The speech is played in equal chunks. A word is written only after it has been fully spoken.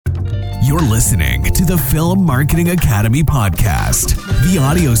You're listening to the Film Marketing Academy podcast, the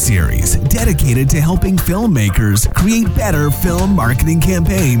audio series dedicated to helping filmmakers create better film marketing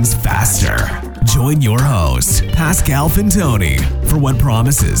campaigns faster. Join your host, Pascal Fantoni, for what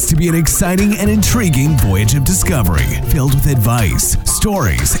promises to be an exciting and intriguing voyage of discovery filled with advice,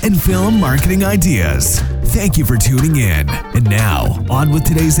 stories, and film marketing ideas. Thank you for tuning in. And now, on with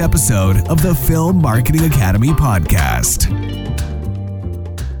today's episode of the Film Marketing Academy podcast.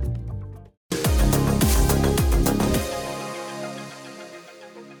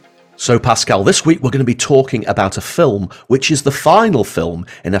 So Pascal, this week we're going to be talking about a film which is the final film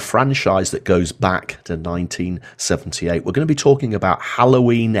in a franchise that goes back to 1978. We're going to be talking about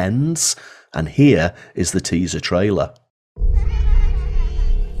Halloween Ends, and here is the teaser trailer.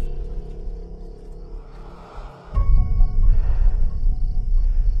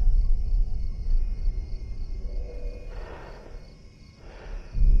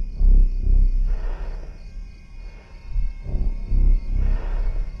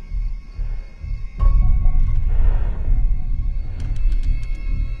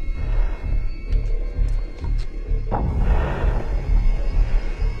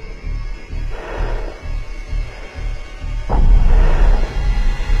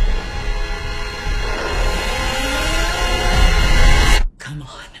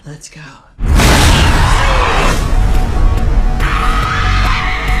 Let's go.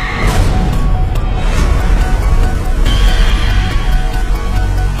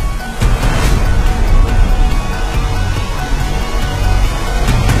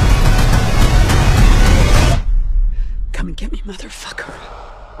 Come and get me, motherfucker.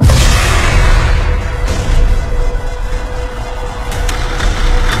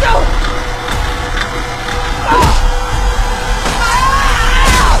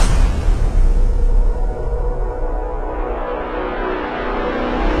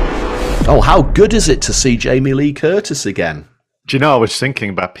 Oh, how good is it to see Jamie Lee Curtis again? Do you know, I was thinking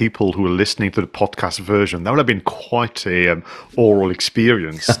about people who are listening to the podcast version. That would have been quite a oral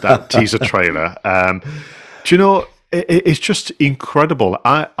experience, that teaser trailer. Do you know, it's just incredible.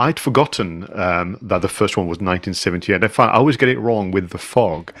 I'd forgotten that the first one was 1978. In fact, I always get it wrong with The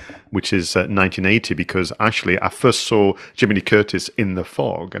Fog, which is 1980, because actually I first saw Jamie Lee Curtis in The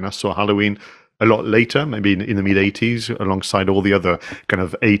Fog, and I saw Halloween a lot later, maybe in the mid-80s, alongside all the other kind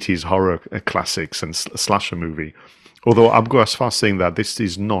of 80s horror classics and slasher movie. Although I'm going as far as saying that this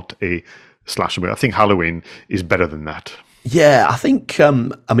is not a slasher movie. I think Halloween is better than that. Yeah, I think,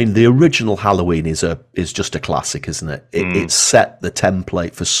 the original Halloween is just a classic, isn't it? It set the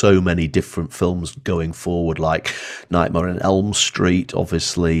template for so many different films going forward, like Nightmare on Elm Street,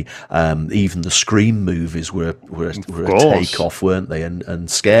 obviously. Even the Scream movies were a takeoff, weren't they?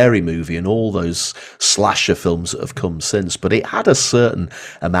 And Scary Movie and all those slasher films that have come since. But it had a certain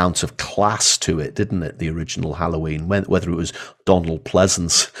amount of class to it, didn't it, the original Halloween? Whether it was Donald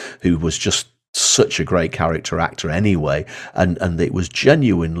Pleasence, who was just such a great character actor anyway, and it was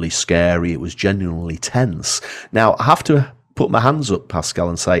genuinely scary, it was genuinely tense. Now, I have to put my hands up, Pascal,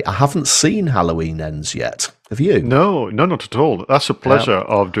 and say I haven't seen Halloween Ends yet. Have you? No, not at all. That's a pleasure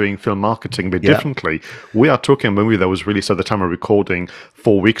of doing film marketing, but differently. We are talking a movie that was released at the time of recording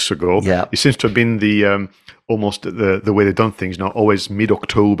 4 weeks ago. Yeah. It seems to have been the almost the way they've done things now, always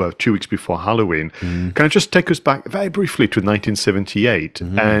mid-October, 2 weeks before Halloween. Can I just take us back very briefly to 1978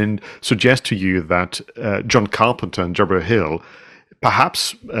 and suggest to you that John Carpenter and Deborah Hill,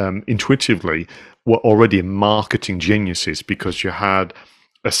 perhaps intuitively, were already marketing geniuses, because you had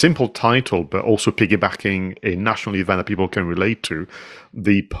a simple title, but also piggybacking a national event that people can relate to.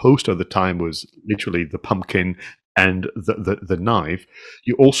 The poster at the time was literally the pumpkin and the knife.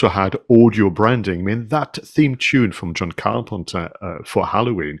 You also had audio branding. I mean, that theme tune from John Carpenter for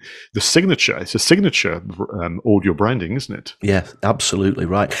Halloween, it's a signature audio branding, isn't it? Yeah, absolutely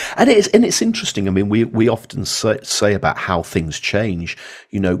right. And it's interesting. I mean, we often say about how things change.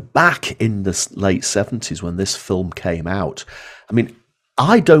 You know, back in the late 70s when this film came out, I mean,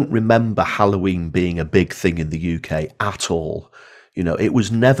 I don't remember Halloween being a big thing in the UK at all. You know, it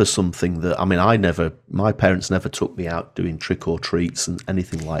was never something that, my parents never took me out doing trick or treats and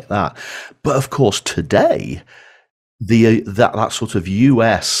anything like that. But of course, today, that sort of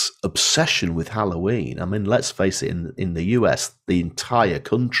US obsession with Halloween, I mean, let's face it, in the US, the entire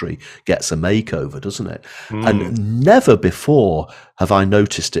country gets a makeover, doesn't it? And never before have I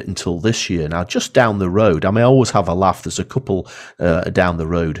noticed it until this year. Now, just down the road, I always have a laugh. There's a couple down the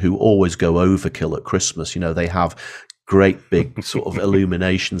road who always go overkill at Christmas. You know, they have great big sort of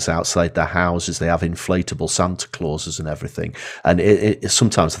illuminations outside their houses. They have inflatable Santa Clauses and everything. And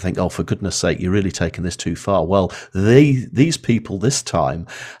sometimes I think, oh, for goodness sake, you're really taking this too far. Well, these people this time,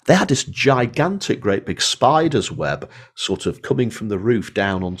 they had this gigantic, great big spider's web sort of coming from the roof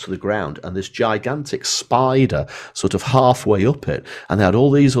down onto the ground, and this gigantic spider sort of halfway up it. And they had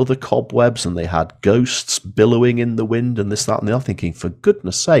all these other cobwebs, and they had ghosts billowing in the wind and this, that, and the other, thinking, for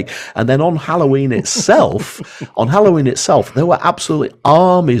goodness sake. And then on Halloween itself, there were absolutely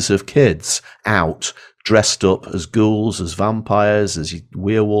armies of kids out dressed up as ghouls, as vampires, as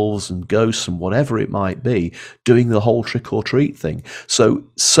werewolves and ghosts and whatever it might be, doing the whole trick or treat thing. So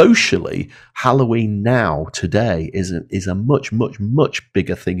socially, Halloween now, today, is a much, much, much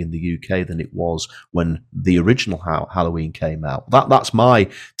bigger thing in the UK than it was when the original Halloween came out. That's my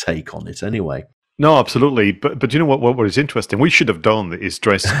take on it anyway. No, absolutely. But you know what is interesting? We should have done is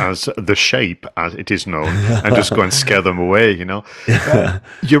dress as the Shape, as it is known, and just go and scare them away, you know?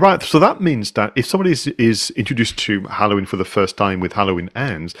 You're right. So that means that if somebody is introduced to Halloween for the first time with Halloween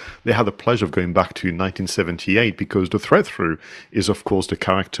Ends, they have the pleasure of going back to 1978, because the thread through is, of course, the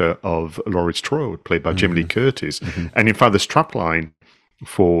character of Laurie Strode, played by Jamie Lee Curtis. Mm-hmm. And in fact, the strapline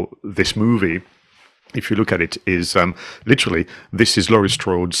for this movie, if you look at it, is literally, this is Laurie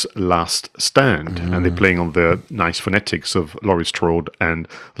Strode's last stand. And they're playing on the nice phonetics of Laurie Strode and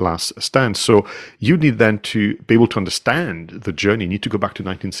last stand. So you need then to be able to understand the journey. You need to go back to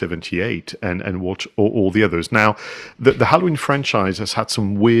 1978 and watch all the others. Now, the Halloween franchise has had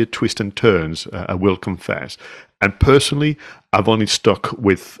some weird twists and turns, I will confess. And personally, I've only stuck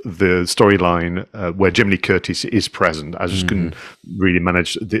with the storyline where Jamie Lee Curtis is present. I just couldn't really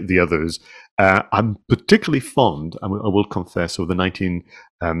manage the others. I'm particularly fond, I will confess, of the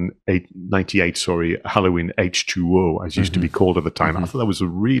 1998 Halloween H2O, as used to be called at the time. I thought that was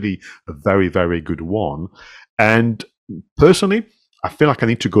a very, very good one. And personally, I feel like I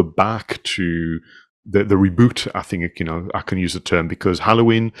need to go back to the reboot. I think, I can use the term, because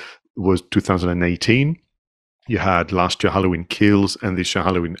Halloween was 2018. You had last year Halloween Kills and this year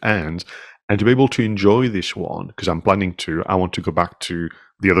Halloween Ends. And to be able to enjoy this one, because I want to go back to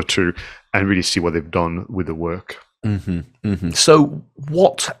the other two and really see what they've done with the work. So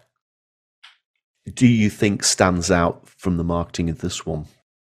what do you think stands out from the marketing of this one?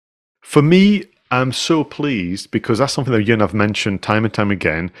 For me, I'm so pleased, because that's something that you and I've mentioned time and time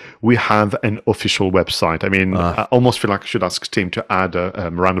again. We have an official website. I mean, I almost feel like I should ask Tim to add a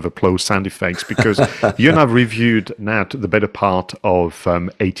round of applause sound effects, because you and I've reviewed now the better part of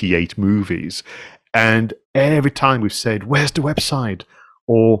 88 movies. And every time we've said, where's the website?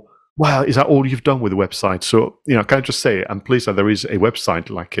 Or, well, is that all you've done with the website? So, can I just say, I'm pleased that there is a website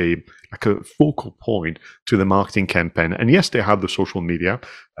like a focal point to the marketing campaign. And yes, they have the social media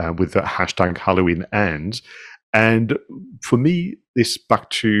with the hashtag Halloween Ends. And for me, this back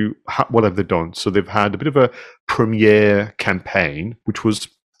to what have they done? So they've had a bit of a premiere campaign, which was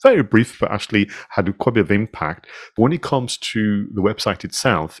very brief, but actually had quite a bit of impact. But when it comes to the website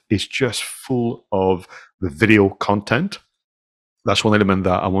itself, it's just full of the video content. That's one element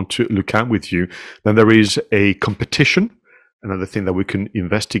that I want to look at with you. Then there is a competition, another thing that we can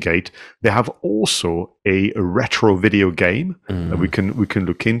investigate. They have also a retro video game that we can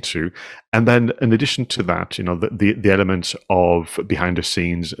look into. And then in addition to that, the elements of behind the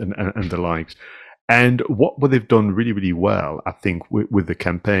scenes and the likes. And what they've done really, really well, I think, with the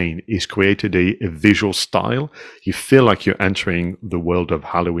campaign is created a visual style. You feel like you're entering the world of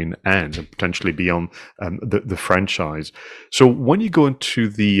Halloween Ends and potentially beyond the franchise. So when you go into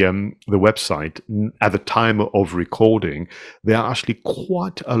the website, at the time of recording, there are actually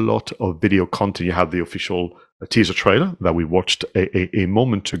quite a lot of video content. You have the official teaser trailer that we watched a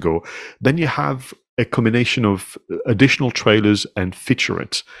moment ago. Then you have a combination of additional trailers and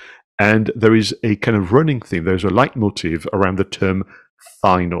featurettes. And there is a kind of running theme. There's a leitmotif around the term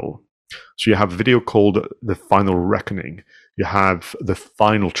final. So you have a video called The Final Reckoning. You have the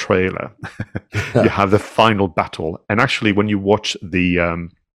final trailer. You have the final battle. And actually, when you watch the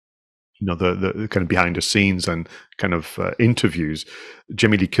kind of behind the scenes and kind of interviews,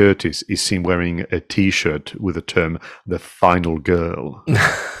 Jamie Lee Curtis is seen wearing a T-shirt with the term "The Final Girl."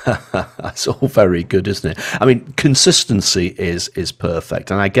 That's all very good, isn't it? I mean, consistency is perfect,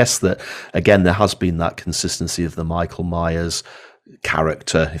 and I guess that again there has been that consistency of the Michael Myers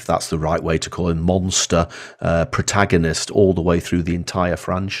character, if that's the right way to call him, monster protagonist all the way through the entire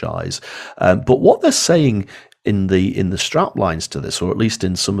franchise. But what they're saying in the strap lines to this, or at least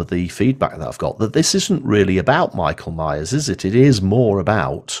in some of the feedback that I've got, that this isn't really about Michael Myers, is it? It is more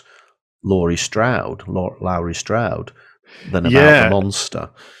about Laurie Strode than about the monster.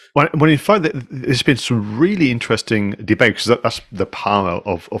 When in fact, there's been some really interesting debate, because that's the power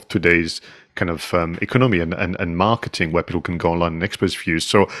of today's kind of economy and marketing, where people can go online and express views.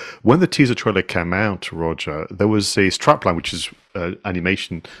 So when the teaser trailer came out, Roger, there was a strapline, which is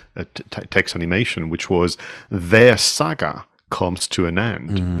animation, text animation, which was "Their saga comes to an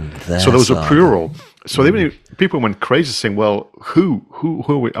end." So there was a plural. So people went crazy saying, well, who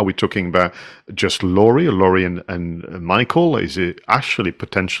are we talking about? Just Laurie and Michael? Is it actually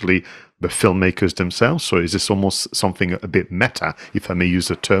potentially the filmmakers themselves? So is this almost something a bit meta, if I may use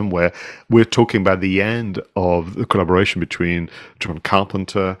the term, where we're talking about the end of the collaboration between John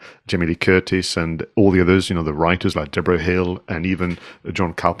Carpenter, Jamie Lee Curtis, and all the others, the writers like Deborah Hill, and even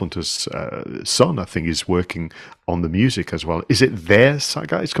John Carpenter's son, I think, is working on the music as well. Is it their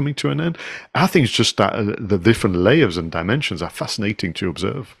saga is coming to an end? I think it's just that the different layers and dimensions are fascinating to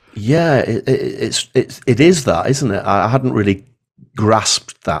observe. Yeah, it is that, isn't it? I hadn't really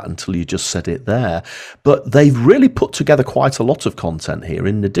grasped that until you just said it there. But they've really put together quite a lot of content here,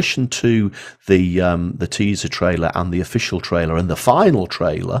 in addition to the teaser trailer and the official trailer and the final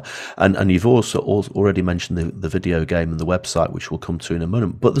trailer. And you've also already mentioned the video game and the website, which we'll come to in a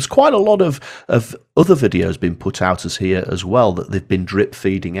moment. But there's quite a lot of other videos being put out here as well, that they've been drip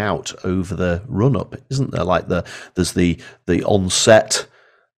feeding out over the run up, isn't there? Like there's the on-set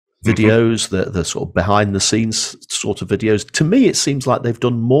videos, the sort of behind the scenes sort of videos. To me, it seems like they've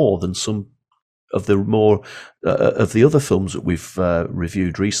done more than some of the more of the other films that we've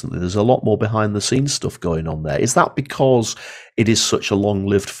reviewed recently. There's a lot more behind the scenes stuff going on there. Is that because it is such a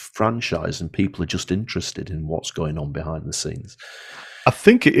long-lived franchise and people are just interested in what's going on behind the scenes? I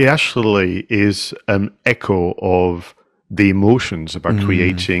think it actually is an echo of the emotions about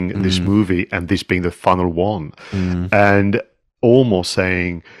creating this movie, and this being the final one, and almost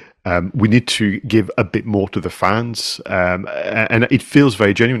saying, we need to give a bit more to the fans, and it feels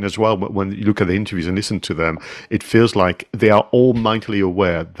very genuine as well. When you look at the interviews and listen to them, it feels like they are all mindfully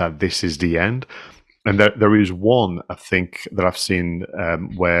aware that this is the end. And there is one, I think, that I've seen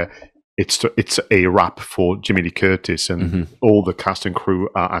where it's a wrap for Jamie Lee Curtis, and all the cast and crew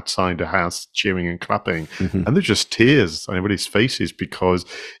are outside the house cheering and clapping, and there's just tears on everybody's faces, because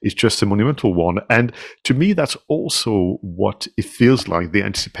it's just a monumental one. And to me, that's also what it feels like, the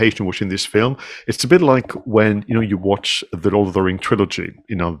anticipation watching this film. It's a bit like when you watch the Lord of the Ring trilogy.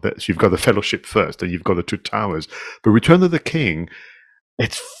 So you've got the Fellowship first, and you've got the Two Towers, but Return of the King,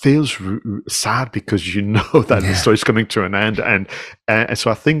 it feels sad because that the story's coming to an end, and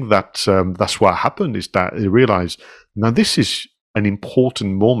so I think that that's what happened, is that they realized, now this is an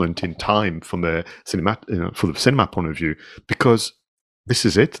important moment in time from the cinema, from the cinema point of view, because this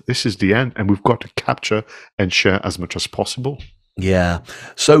is it, this is the end, and we've got to capture and share as much as possible. Yeah.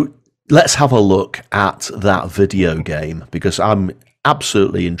 So let's have a look at that video game, because I'm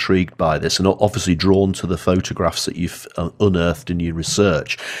absolutely intrigued by this, and obviously drawn to the photographs that you've unearthed in your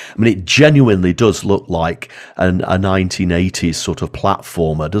research. I mean, it genuinely does look like a 1980s sort of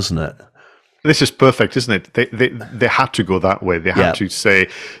platformer, doesn't it? This is perfect, isn't it? They had to go that way. They had to say,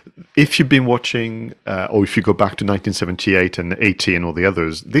 if you've been watching, or if you go back to 1978 and 80 and all the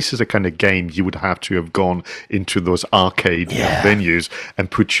others, this is a kind of game you would have to have gone into those arcade venues and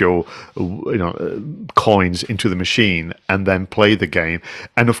put your coins into the machine and then play the game.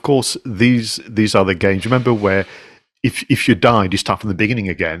 And of course, these are the games. Remember where if you died, you start from the beginning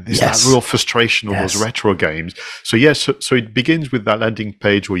again. There's that real frustration of those retro games. So so it begins with that landing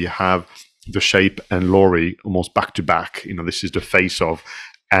page where you have the Shape and Laurie almost back to back. This is the face of,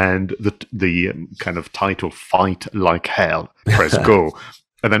 and the kind of title, Fight Like Hell, press go.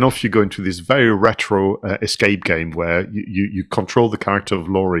 And then off you go into this very retro escape game where you control the character of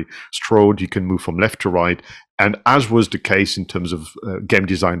Laurie Strode. You can move from left to right. And as was the case in terms of game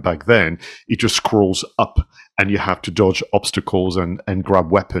design back then, it just scrolls up, and you have to dodge obstacles and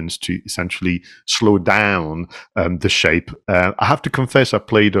grab weapons to essentially slow down the Shape. I have to confess, I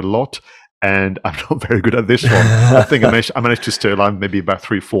played a lot, and I'm not very good at this one. I think I managed to stay alive maybe about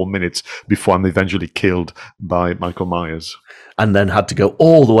 3-4 minutes before I'm eventually killed by Michael Myers. And then had to go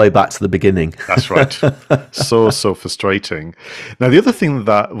all the way back to the beginning. That's right. So frustrating. Now, the other thing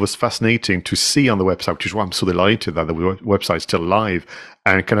that was fascinating to see on the website, which is why I'm so delighted that the website's still live,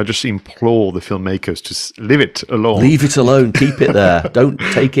 and can I just implore the filmmakers to leave it alone? Leave it alone. Keep it there. Don't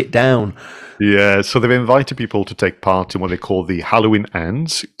take it down. Yeah, so they've invited people to take part in what they call the Halloween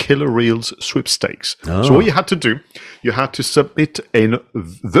Ends Killer Reels Sweepstakes. Oh. So what you had to do, you had to submit a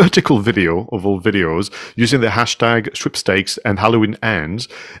vertical video of all videos using the hashtag sweepstakes and Halloween Ends,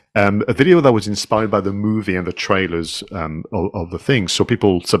 a video that was inspired by the movie and the trailers of the things. So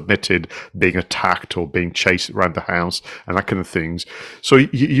people submitted being attacked or being chased around the house and that kind of things. So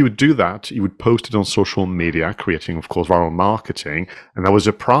you would do that, you would post it on social media, creating, of course, viral marketing, and there was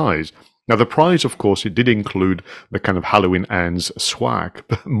a prize. Now, the prize, of course, it did include the kind of Halloween Ends swag,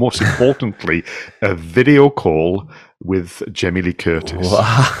 but most importantly, a video call with Jamie Lee Curtis.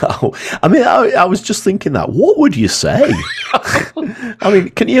 Wow. I mean, I was just thinking that. What would you say? I mean,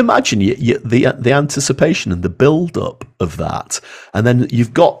 can you imagine the anticipation and the build-up of that? And then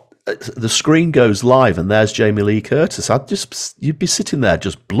you've got the screen goes live and there's Jamie Lee Curtis. You'd be sitting there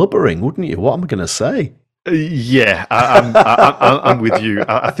just blubbering, wouldn't you? What am I going to say? Yeah, I'm with you.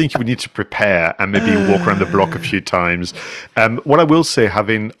 I think you would need to prepare and maybe walk around the block a few times. What I will say,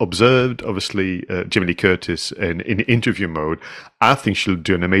 having observed, obviously, Jamie Lee Curtis in interview mode, I think she'll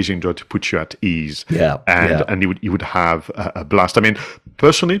do an amazing job to put you at ease. Yeah, and you would have a blast. I mean,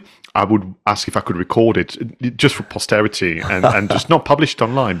 personally, I would ask if I could record it just for posterity and just not publish it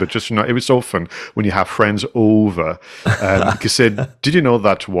online, but just, every so often when you have friends over, because said, did you know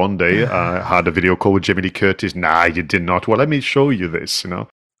that one day I had a video call with Jamie Lee Curtis? Nah, you did not. Well, let me show you this,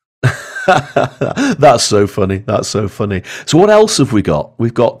 That's so funny. That's so funny. So what else have we got?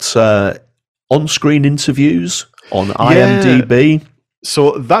 We've got on-screen interviews on IMDb.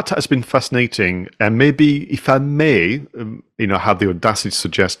 So that has been fascinating. And maybe, if I may, have the audacity to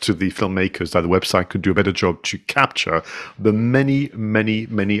suggest to the filmmakers that the website could do a better job to capture the many, many,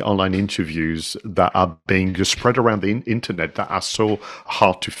 many online interviews that are being just spread around the internet that are so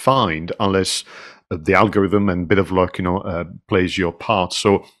hard to find unless the algorithm and bit of luck, plays your part.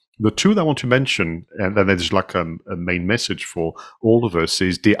 So the two that I want to mention, and then there's like a main message for all of us,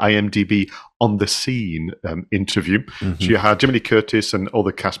 is the IMDb on the scene interview. Mm-hmm. So you had Jamie Lee Curtis and all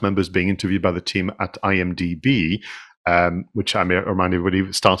the cast members being interviewed by the team at IMDb, which I may remind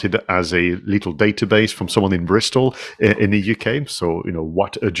everybody started as a little database from someone in Bristol in the UK. So,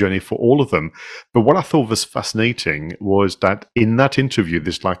 what a journey for all of them. But what I thought was fascinating was that in that interview,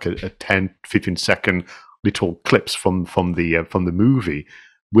 there's like a 10, 15 second little clips from the movie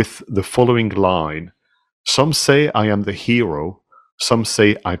with the following line: some say I am the hero, some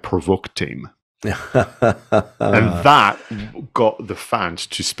say I provoked him. And that got the fans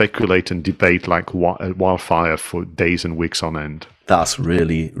to speculate and debate like wildfire for days and weeks on end. That's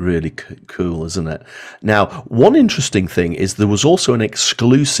really, really cool, isn't it? Now, one interesting thing is there was also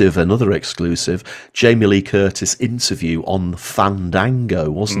another exclusive Jamie Lee Curtis interview on Fandango,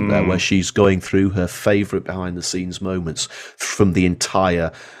 wasn't there, where she's going through her favourite behind-the-scenes moments from the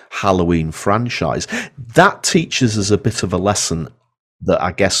entire Halloween franchise. That teaches us a bit of a lesson that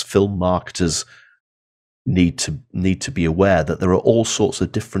I guess film marketers need to be aware that there are all sorts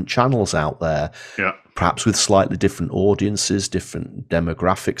of different channels out there, perhaps with slightly different audiences, different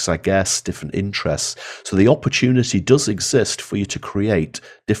demographics, I guess, different interests. So the opportunity does exist for you to create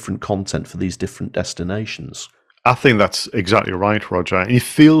different content for these different destinations. I think that's exactly right, Roger. It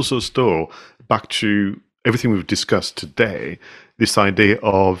feels as though, back to everything we've discussed today, this idea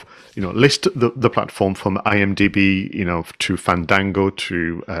of, list the platform from IMDb, to Fandango,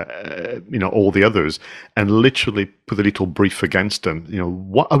 to, all the others, and literally put a little brief against them.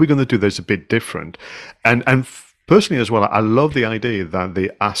 What are we going to do that's a bit different? And personally as well, I love the idea that they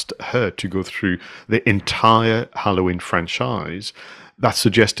asked her to go through the entire Halloween franchise. That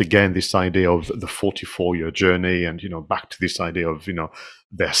suggests, again, this idea of the 44-year journey and, back to this idea of,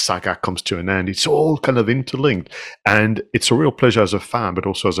 their saga comes to an end. It's all kind of interlinked. And it's a real pleasure as a fan, but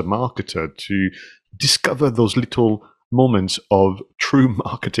also as a marketer, to discover those little moments of true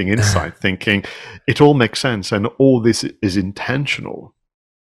marketing insight, thinking it all makes sense and all this is intentional.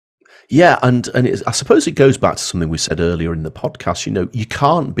 Yeah, and I suppose it goes back to something we said earlier in the podcast. You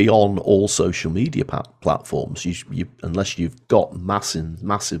can't be on all social media platforms unless you've got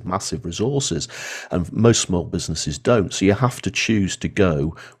massive resources, and most small businesses don't. So you have to choose to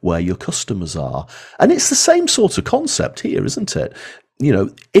go where your customers are, and it's the same sort of concept here, isn't it?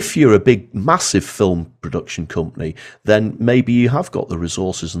 If you're a big, massive film production company, then maybe you have got the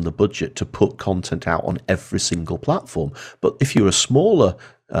resources and the budget to put content out on every single platform. But if you're a smaller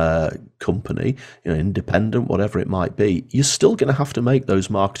company, independent, whatever it might be, you're still going to have to make those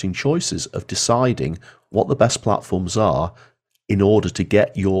marketing choices of deciding what the best platforms are in order to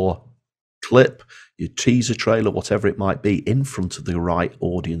get your clip, your teaser trailer, whatever it might be, in front of the right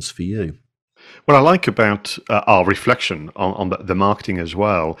audience for you. What I like about our reflection on the marketing as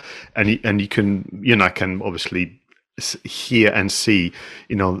well, and you can, I can obviously hear and see,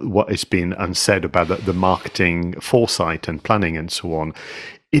 what has been unsaid about the marketing foresight and planning and so on.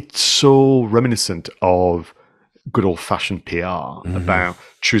 It's so reminiscent of good old-fashioned PR about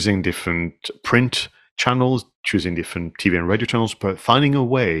choosing different print channels, choosing different TV and radio channels, but finding a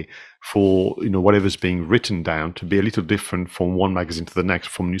way for whatever's being written down to be a little different from one magazine to the next,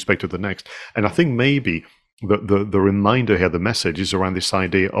 from newspaper to the next. And I think maybe the reminder here, the message is around this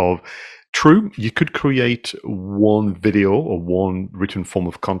idea of, true, you could create one video or one written form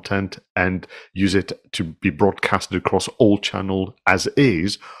of content and use it to be broadcasted across all channels as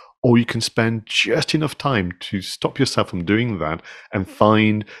is, or you can spend just enough time to stop yourself from doing that and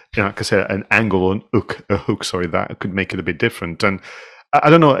find, like I said, an angle or a hook, that could make it a bit different. And I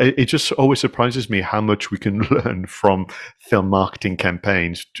don't know, it just always surprises me how much we can learn from film marketing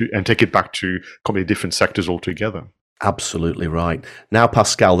campaigns and take it back to completely different sectors altogether. Absolutely right. Now,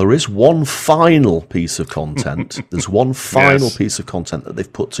 Pascal, there is one final piece of content. There's one final piece of content that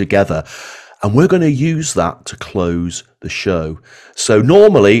they've put together, and we're going to use that to close the show. So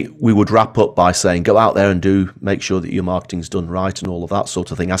normally we would wrap up by saying, go out there and make sure that your marketing's done right and all of that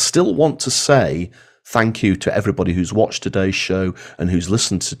sort of thing. I still want to say thank you to everybody who's watched today's show and who's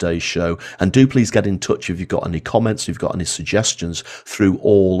listened to today's show. And do please get in touch if you've got any comments, if you've got any suggestions through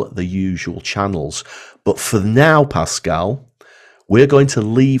all the usual channels. But for now, Pascal, we're going to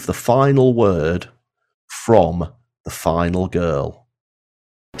leave the final word from the final girl.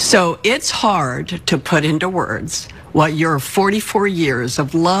 So it's hard to put into words what your 44 years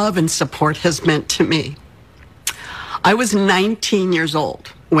of love and support has meant to me. I was 19 years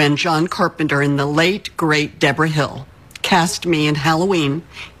old when John Carpenter and the late, great Deborah Hill cast me in Halloween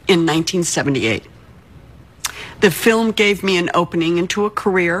in 1978. The film gave me an opening into a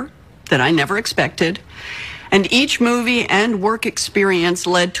career that I never expected, and each movie and work experience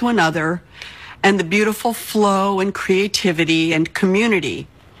led to another, and the beautiful flow and creativity and community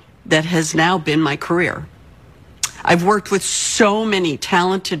that has now been my career. I've worked with so many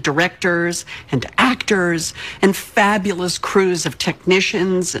talented directors and actors and fabulous crews of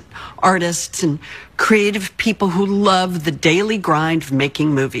technicians and artists and creative people who love the daily grind of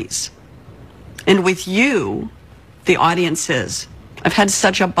making movies. And with you, the audiences, I've had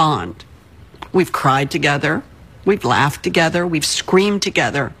such a bond. We've cried together, we've laughed together, we've screamed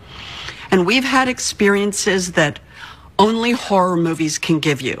together, and we've had experiences that only horror movies can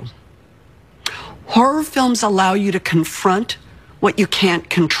give you. Horror films allow you to confront what you can't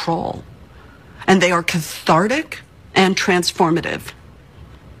control, and they are cathartic and transformative.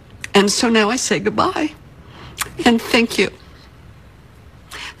 And so now I say goodbye, and thank you.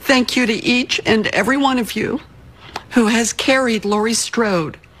 Thank you to each and every one of you who has carried Laurie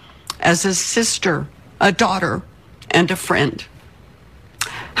Strode as a sister, a daughter, and a friend.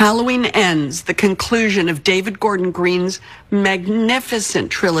 Halloween Ends, the conclusion of David Gordon Green's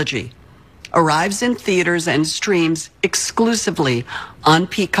magnificent trilogy, arrives in theaters and streams exclusively on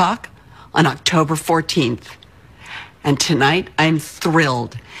Peacock on October 14th. And tonight, I'm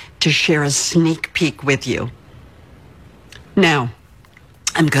thrilled to share a sneak peek with you. Now,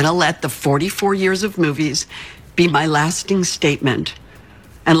 I'm going to let the 44 years of movies be my lasting statement,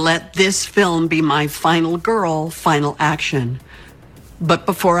 and let this film be my final girl, final action. But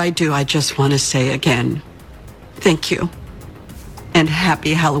before I do, I just want to say again, thank you. And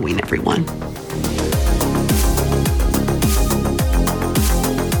happy Halloween, everyone.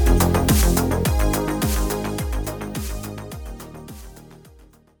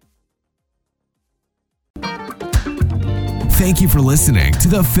 Thank you for listening to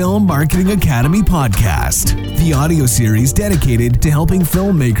the Film Marketing Academy podcast, the audio series dedicated to helping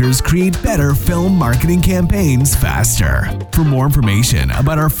filmmakers create better film marketing campaigns faster. For more information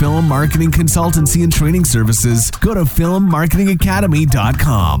about our film marketing consultancy and training services, go to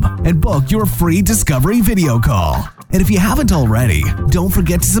filmmarketingacademy.com and book your free discovery video call. And if you haven't already, don't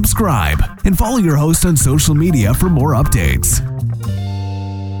forget to subscribe and follow your host on social media for more updates.